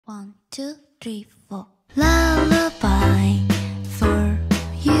1, 2, 3, 4. Lullaby for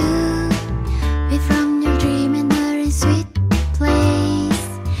you. Wake from your dream in a very sweet place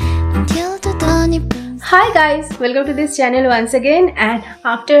until the dawn it brings. Hi guys, welcome to this channel once again, and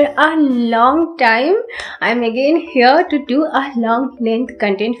after a long time I'm again here to do a long length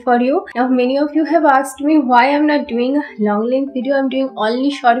content for you. Now many of you have asked me why I'm not doing a long length video. I'm doing only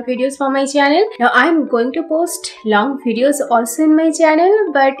short videos for my channel. Now I'm going to post long videos also in my channel,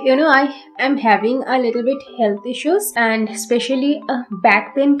 but I am having a little bit health issues and especially a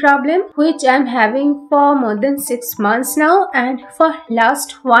back pain problem which I'm having for more than 6 months now, and for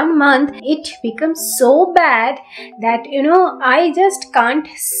last 1 month it becomes so bad that I just can't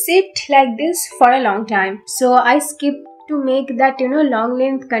sit like this for a long time. So I skip to make that long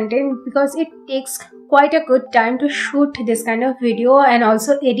length content because it takes quite a good time to shoot this kind of video and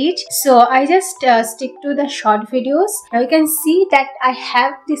also edit. So I just stick to the short videos. Now you can see that I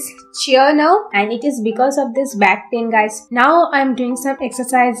have this chair now, and it is because of this back pain, guys. Now I'm doing some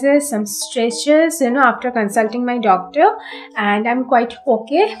exercises, some stretches after consulting my doctor, and I'm quite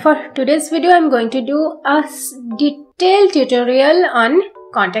okay. For today's video I'm going to do a detailed tutorial on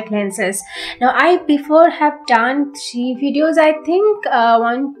contact lenses. Now I before have done 3 videos, I think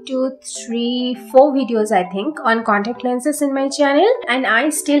 1, 2, 3, 4 videos I think on contact lenses in my channel, and I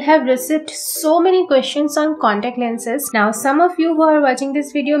still have received so many questions on contact lenses. Now some of you who are watching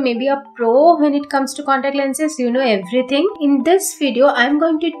this video may be a pro when it comes to contact lenses, you know everything. In this video I'm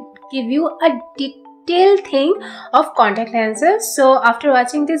going to give you a detailed thing of contact lenses, so after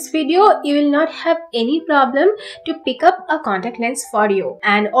watching this video you will not have any problem to pick up a contact lens for you.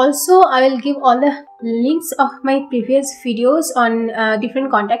 And also I will give all the links of my previous videos on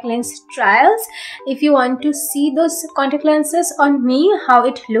different contact lens trials. If you want to see those contact lenses on me, how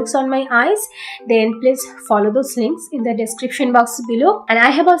it looks on my eyes, then please follow those links in the description box below. And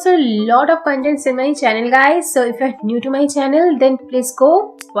I have also a lot of contents in my channel, guys, so if you're new to my channel then please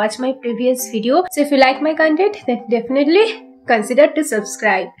go watch my previous video. So if you like my content then definitely consider to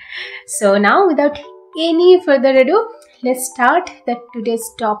subscribe. So now without any further ado, let's start today's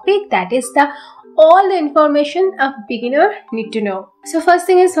topic, that is all the information a beginner need to know. So first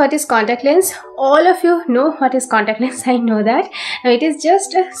thing is, what is contact lens? All of you know what is contact lens. I know that. Now it is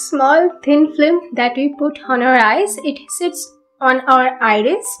just a small thin film that we put on our eyes. It sits on our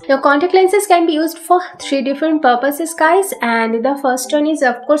iris. Now contact lenses can be used for 3 different purposes, guys, and the first one is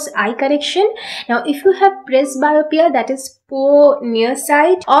of course eye correction. Now if you have presbyopia, that is poor near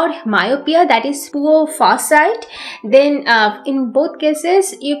sight, or myopia, that is poor far sight, then in both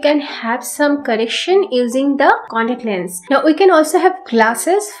cases you can have some correction using the contact lens. Now we can also have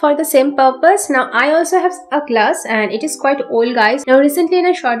glasses for the same purpose. Now I also have a glass and it is quite old, guys. Now recently in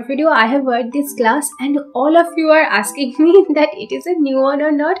a short video I have wear this glass and all of you are asking me that it is a new one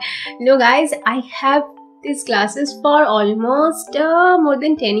or not. No guys, I have these glasses for almost more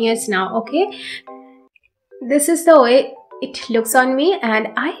than 10 years now. Okay, this is the way it looks on me, and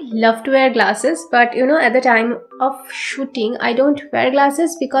I love to wear glasses, but at the time of shooting I don't wear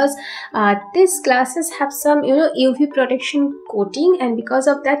glasses because these glasses have some UV protection coating, and because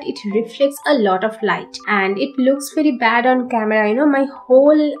of that it reflects a lot of light and it looks very bad on camera. My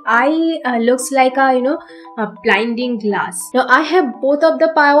whole eye looks like a blinding glass. Now I have both of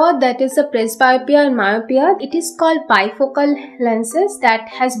the power, that is the presbyopia and myopia. It is called bifocal lenses that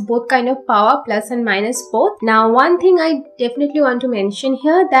has both kind of power, plus and minus both. Now one thing I definitely want to mention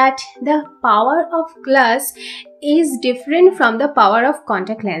here, that the power of glass is different from the power of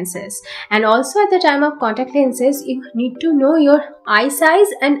contact lenses, and also at the time of contact lenses you need to know your eye size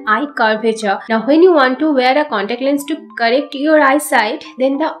and eye curvature. Now when you want to wear a contact lens to correct your eyesight,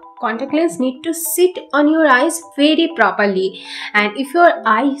 then the contact lens need to sit on your eyes very properly, and if your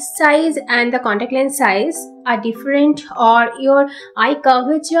eye size and the contact lens size are different, or your eye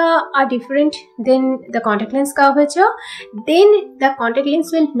curvature are different than the contact lens curvature, then the contact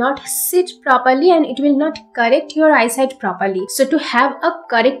lens will not sit properly and it will not correct your eyesight properly. So to have a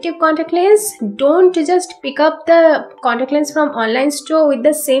corrective contact lens, don't just pick up the contact lens from online store with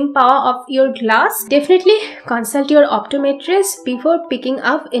the same power of your glass. Definitely consult your optometrist before picking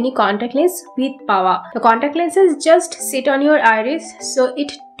up any contact lens with power. The contact lenses just sit on your iris, so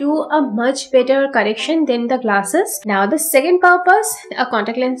it do a much better correction than the glasses. Now the second purpose a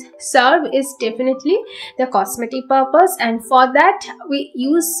contact lens serve is definitely the cosmetic purpose, and for that we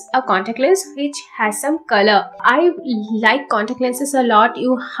use a contact lens which has some color. I like contact lenses a lot.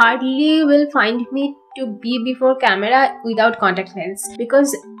 You hardly will find me to be before camera without contact lens,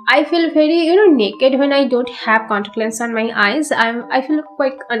 because I feel very naked when I don't have contact lens on my eyes. I feel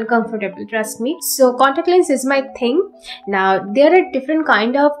quite uncomfortable, trust me. So contact lens is my thing. Now there are different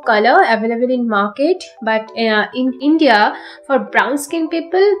kind of color available in market, but in India, for brown skin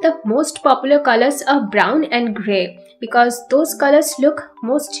people, the most popular colors are brown and gray, because those colors look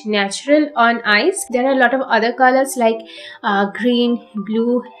most natural on eyes. There are a lot of other colors like green,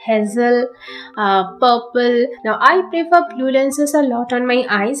 blue, hazel, purple. Now I prefer blue lenses a lot on my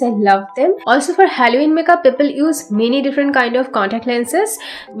eyes. I love them. Also for Halloween makeup, people use many different kind of contact lenses,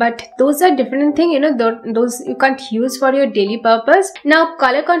 but those are different thing, those you can't use for your daily purpose. Now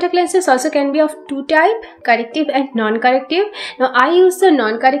color contact lenses also can be of two type, corrective and non-corrective. Now I use the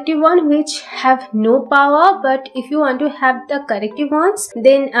non-corrective one, which have no power, but if you want to have the corrective ones,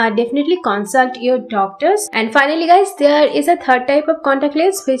 then definitely consult your doctors. And finally guys, there is a third type of contact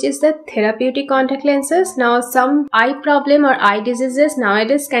lens, which is the therapeutic contact lenses. Now some eye problem or eye diseases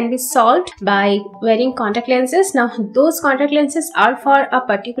nowadays can be solved by wearing contact lenses. Now those contact lenses are for a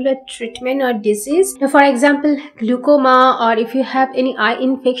particular treatment or disease. Now for example, glaucoma, or if you have any eye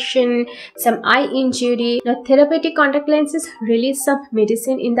infection, some eye injury. Now therapeutic contact lenses release some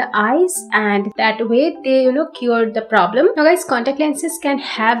medicine in the eyes, and that way they cure the problem. Now guys, contact lenses can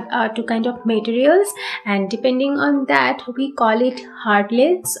have two kind of materials, and depending on that we call it hard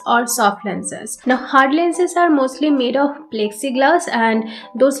lens or soft lenses. Now hard lenses are mostly made of plexiglass, and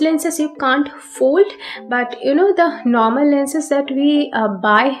those lenses you can't fold, but the normal lenses that we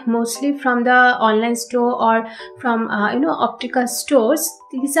buy mostly from the online store or from optical stores,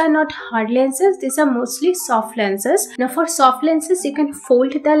 these are not hard lenses, these are mostly soft lenses. Now for soft lenses you can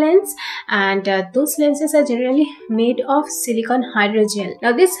fold the lens, and those lenses are generally made of silicone hydrogel.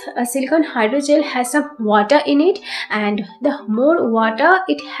 Now this silicone hydrogel has some water in it, and the more water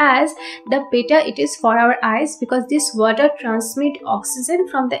it has, the better it is for our eyes, because this water transmit oxygen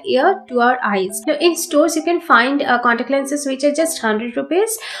from the air to our eyes. Now in stores you can find contact lenses which are just 100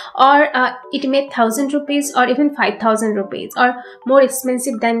 rupees, or it may 1000 rupees, or even 5000 rupees, or more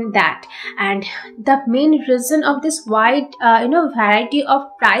expensive than that. And the main reason of this wide variety of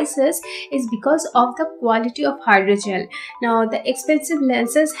prices is because of the quality of hydrogel. Now the expensive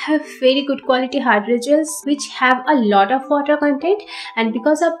lenses have very good quality hydrogels which have a lot of water content, and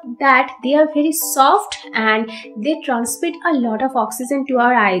because of that they are very soft and they transmit a lot of oxygen to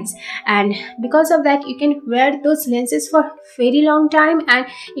our eyes, and because of that you can wear those lenses for very long time and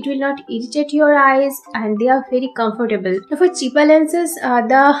it will not irritate your eyes, and they are very comfortable. Now for cheaper lenses,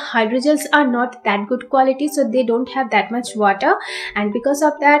 the hydrogels are not that good quality, so they don't have that much water, and because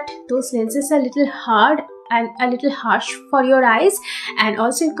of that those lenses are a little hard and a little harsh for your eyes, and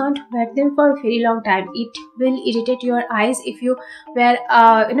also you can't wear them for a very long time. It will irritate your eyes if you wear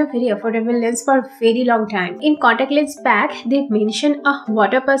very affordable lens for a very long time. In contact lens pack they mention a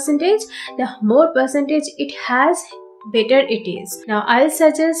water percentage. The more percentage it has, better it is. Now I'll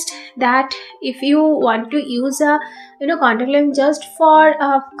suggest that if you want to use a contact lens just for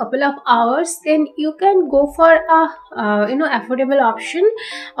a couple of hours, then you can go for a affordable option,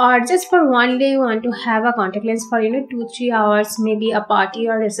 or just for one day you want to have a contact lens for 2-3 hours, maybe a party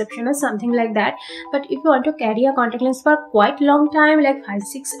or reception or something like that. But if you want to carry a contact lens for quite long time, like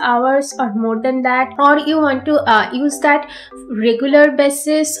 5-6 hours or more than that, or you want to use that regular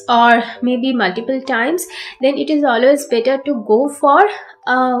basis or maybe multiple times, then it is always better to go for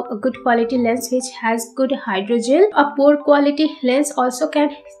a good quality lens which has good hydrogel. A poor quality lens also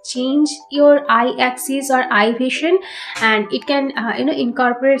can change your eye axis or eye vision, and it can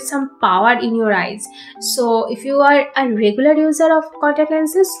incorporate some power in your eyes. So if you are a regular user of contact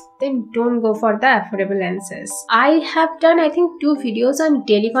lenses, then don't go for the affordable lenses. I have done I think 2 videos on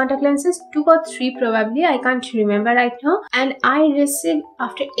daily contact lenses, 2 or 3 probably, I can't remember right now, and I received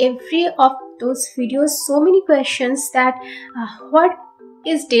after every of those videos so many questions that what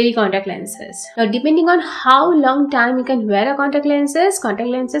is daily contact lenses. Now depending on how long time you can wear a contact lenses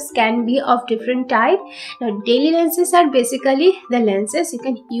can be of different type. Now daily lenses are basically the lenses you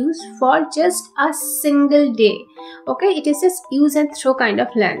can use for just a single day. Okay, it is just use and throw kind of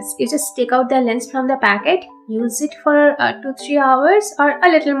lens. You just take out the lens from the packet, use it for 2-3 hours or a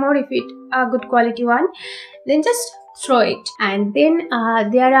little more if it a good quality one, then just throw it. And then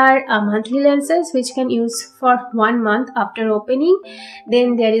there are monthly lenses which can use for 1 month after opening.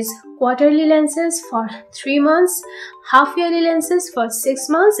 Then there is quarterly lenses for 3 months, half yearly lenses for 6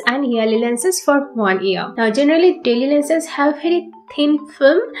 months, and yearly lenses for 1 year. Now generally daily lenses have very thin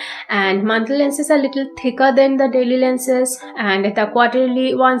film, and monthly lenses are little thicker than the daily lenses, and the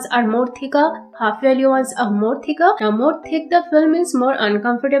quarterly ones are more thicker, half yearly ones are more thicker. Now more thick the film is, more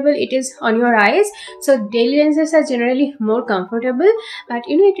uncomfortable it is on your eyes. So daily lenses are generally more comfortable, but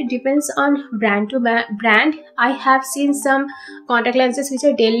you know, it depends on brand to brand. I have seen some contact lenses which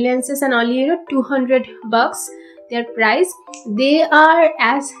are daily lenses and only, you know, 200 bucks their price. They are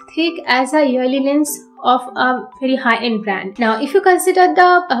as thick as a yearly lens of a very high-end brand. Now if you consider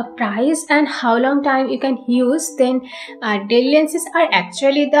the price and how long time you can use, then daily lenses are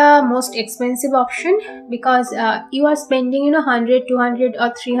actually the most expensive option, because you are spending, you know, 100, 200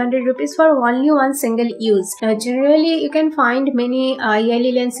 or 300 rupees for only one single use. Now generally you can find many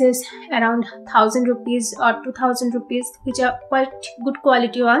yearly lenses around 1000 rupees or 2000 rupees, which are quite good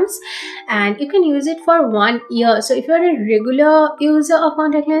quality ones, and you can use it for 1 year. So if you are a regular user of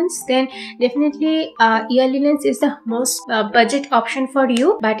contact lens, then definitely yearly lens is the most budget option for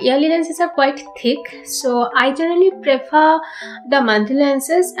you. But yearly lenses are quite thick, so I generally prefer the monthly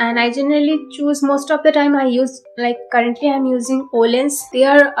lenses, and I generally choose, most of the time I use, like currently I'm using Aqualens.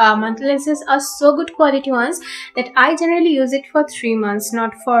 Their monthly lenses are so good quality ones that I generally use it for 3 months,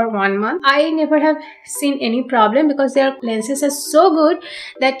 not for 1 month. I never have seen any problem, because their lenses are so good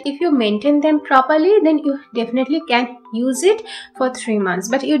that if you maintain them properly, then you definitely can use it for 3 months,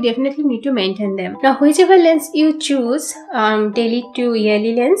 but you definitely need to maintain them. Now whichever lens you choose, daily to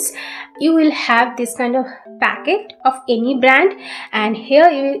yearly lens, you will have this kind of packet of any brand, and here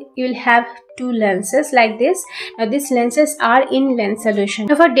you will have 2 lenses like this. Now these lenses are in lens solution.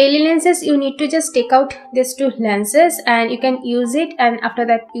 Now for daily lenses, you need to just take out these 2 lenses and you can use it, and after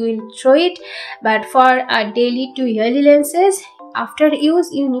that you will throw it. But for daily to yearly lenses, after use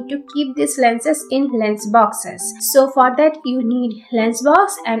you need to keep these lenses in lens boxes. So for that you need lens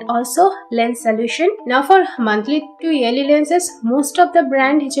box and also lens solution. Now for monthly to yearly lenses, most of the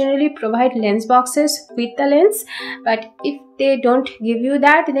brand generally provide lens boxes with the lens, but if they don't give you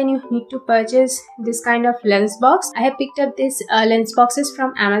that, then you need to purchase this kind of lens box. I have picked up these lens boxes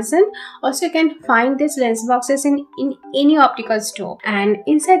from Amazon. Also you can find these lens boxes in any optical store, and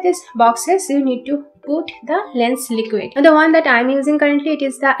inside these boxes you need to put the lens liquid. Now the one that I'm using currently, it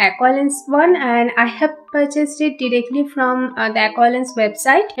is the Aqualens one, and I have purchased it directly from the Aqualens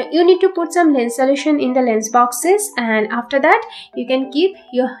website. Now, you need to put some lens solution in the lens boxes, and after that you can keep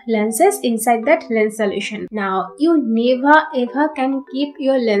your lenses inside that lens solution. Now you never ever can keep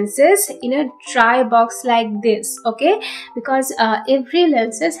your lenses in a dry box like this, okay, because every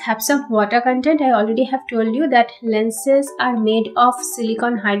lenses have some water content. I already have told you that lenses are made of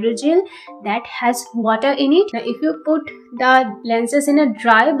silicone hydrogel that has water in it. Now if you put the lenses in a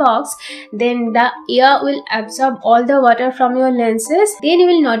dry box, then the air will absorb all the water from your lenses. Then you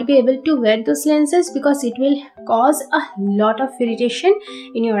will not be able to wear those lenses, because it will cause a lot of irritation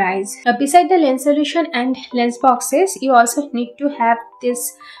in your eyes. Now beside the lens solution and lens boxes, you also need to have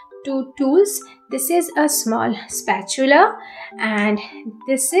these 2 tools. This is a small spatula and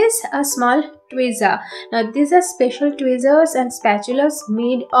this is a small tweezer. Now these are special tweezers and spatulas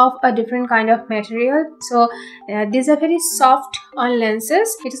made of a different kind of material. So these are very soft on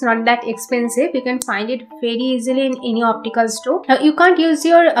lenses. It is not that expensive. You can find it very easily in any optical store. Now you can't use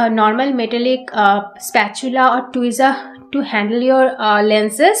your normal metallic spatula or tweezer to handle your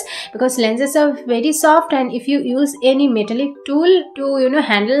lenses, because lenses are very soft, and if you use any metallic tool to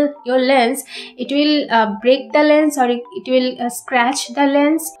handle your lens, it will break the lens, or it will scratch the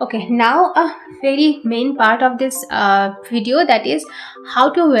lens. Okay, now a very main part of this video, that is how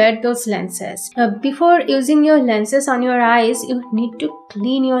to wear those lenses. Before using your lenses on your eyes, you need to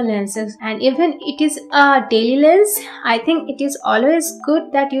clean your lenses, and even it is a daily lens, I think it is always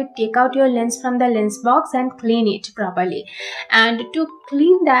good that you take out your lens from the lens box and clean it properly. And to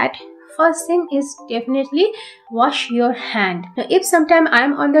clean that, first thing is definitely wash your hand. Now if sometime I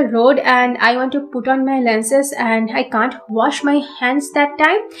am on the road and I want to put on my lenses and I can't wash my hands that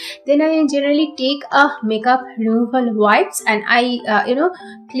time, then I generally take a makeup removal wipes and I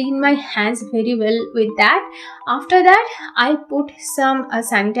clean my hands very well with that. After that I put some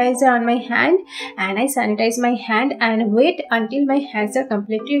sanitizer on my hand and I sanitize my hand and wait until my hands are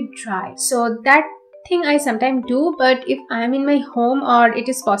completely dry. So that thing I sometimes do, but if I am in my home or it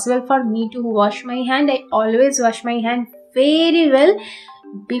is possible for me to wash my hand, I always wash my hand very well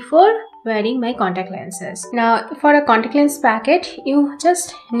before wearing my contact lenses. Now for a contact lens packet, you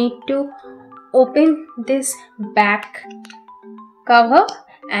just need to open this back cover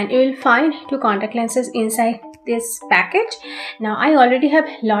and you will find 2 contact lenses inside this packet. Now I already have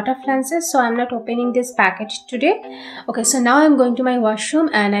a lot of lenses, so I'm not opening this packet today. Okay, so now I'm going to my washroom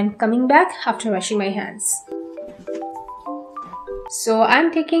and I'm coming back after washing my hands. So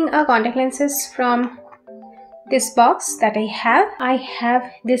I'm taking a contact lenses from this box that I have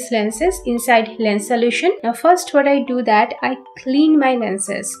these lenses inside lens solution. Now first what I do that I clean my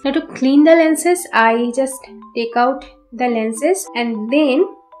lenses. Now to clean the lenses, I just take out the lenses and then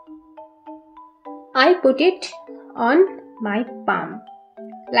I put it on my palm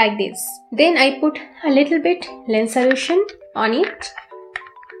like this. Then I put a little bit lens solution on it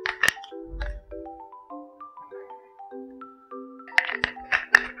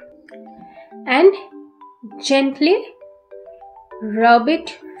and gently rub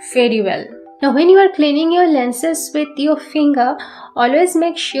it very well. Now when you are cleaning your lenses with your finger, always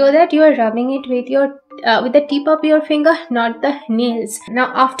make sure that you are rubbing it with the tip of your finger, not the nails.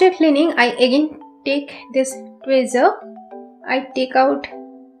 Now after cleaning, I again take this tweezer. I take out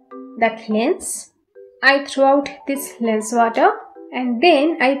that lens. I throw out this lens water and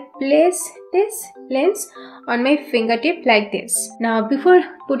then I place this lens on my fingertip like this. Now before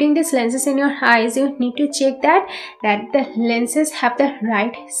putting these lenses in your eyes, you need to check that the lenses have the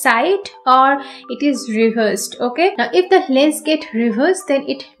right side or it is reversed. Okay, now if the lens get reversed, then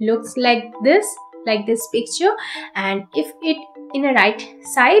it looks like this picture, and if it in a right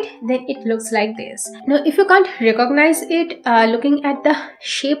side, then it looks like this. Now if you can't recognize it looking at the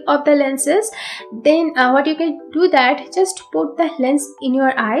shape of the lenses, then what you can do that, just put the lens in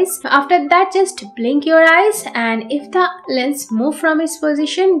your eyes. After that, just blink your eyes, and if the lens move from its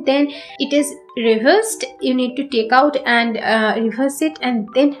position, then it is reversed. You need to take out and reverse it and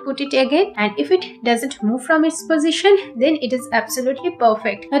then put it again, and if it doesn't move from its position, then it is absolutely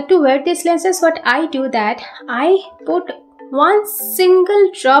perfect. Now to wear these lenses, what I do that I put one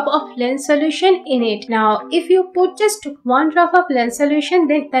single drop of lens solution in it. Now if you put just one drop of lens solution,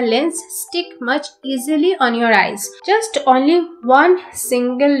 then the lens stick much easily on your eyes. Just only one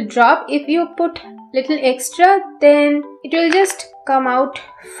single drop. If you put little extra, then it will just come out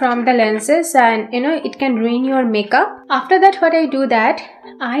from the lenses and it can ruin your makeup. After that, what I do that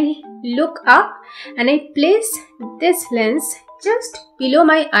I look up and I place this lens just below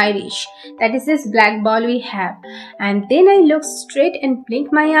my iris, that is this black ball we have, and then I look straight and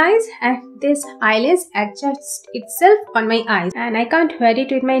blink my eyes, and this eyelens adjusts itself on my eyes, and I can't wear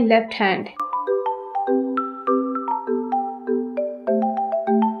it with my left hand.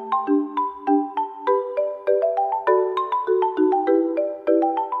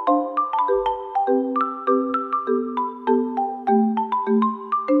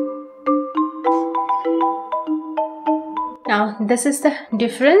 Now this is the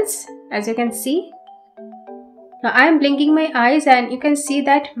difference, as you can see. Now I am blinking my eyes and you can see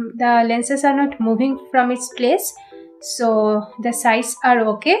that the lenses are not moving from its place, so the size are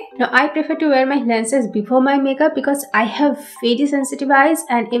okay. Now I prefer to wear my lenses before my makeup because I have very sensitive eyes,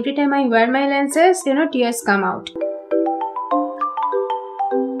 and every time I wear my lenses, tears come out.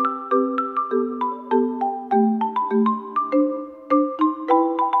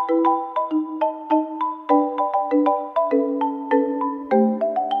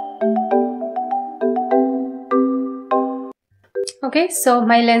 Okay, so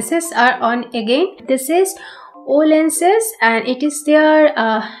my lenses are on again. This is O lenses and it is their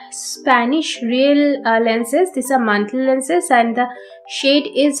Spanish real lenses. These are mantle lenses and the shade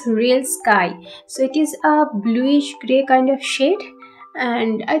is real sky. So it is a bluish grey kind of shade,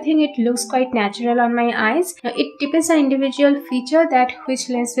 and I think it looks quite natural on my eyes. Now, it depends on individual feature that which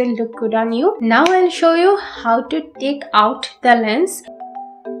lens will look good on you. Now I'll show you how to take out the lens.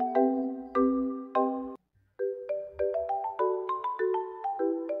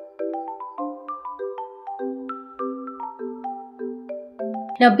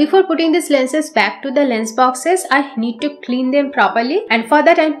 Now before putting these lenses back to the lens boxes, I need to clean them properly, and for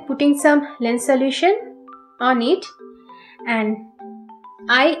that I'm putting some lens solution on it, and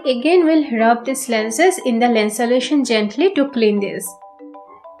I again will rub these lenses in the lens solution gently to clean this.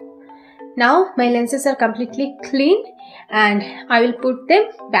 Now my lenses are completely clean and I will put them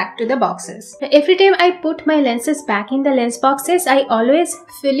back to the boxes. Every time I put my lenses back in the lens boxes, I always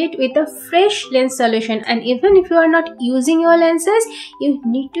fill it with a fresh lens solution, and even if you are not using your lenses, you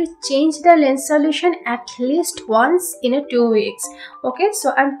need to change the lens solution at least once in 2 weeks. Okay,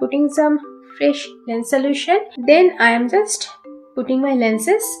 so I'm putting some fresh lens solution, then I am just putting my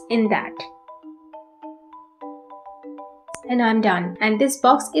lenses in that. And I'm done, and this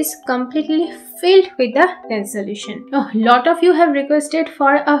box is completely filled with the lens solution. A lot of you have requested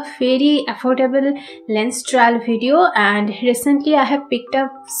for a very affordable lens trial video, and recently I have picked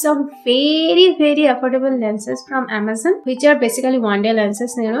up some very affordable lenses from Amazon, which are basically one day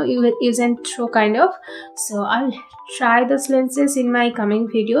lenses, you will use and throw kind of. So I'll try those lenses in my coming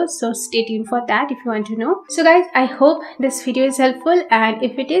videos, so stay tuned for that if you want to know. So guys, I hope this video is helpful, and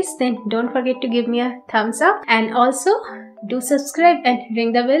if it is, then don't forget to give me a thumbs up, and also do subscribe and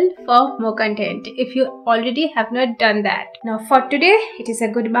ring the bell for more content if you already have not done that. Now for today, it is a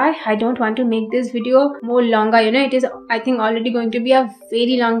goodbye. I don't want to make this video more longer, it is, I think, already going to be a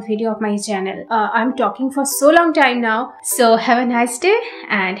very long video of my channel. I'm talking for so long time now. So have a nice day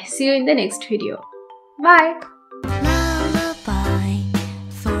and see you in the next video. Bye. Lullaby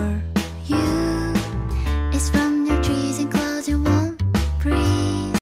for you is from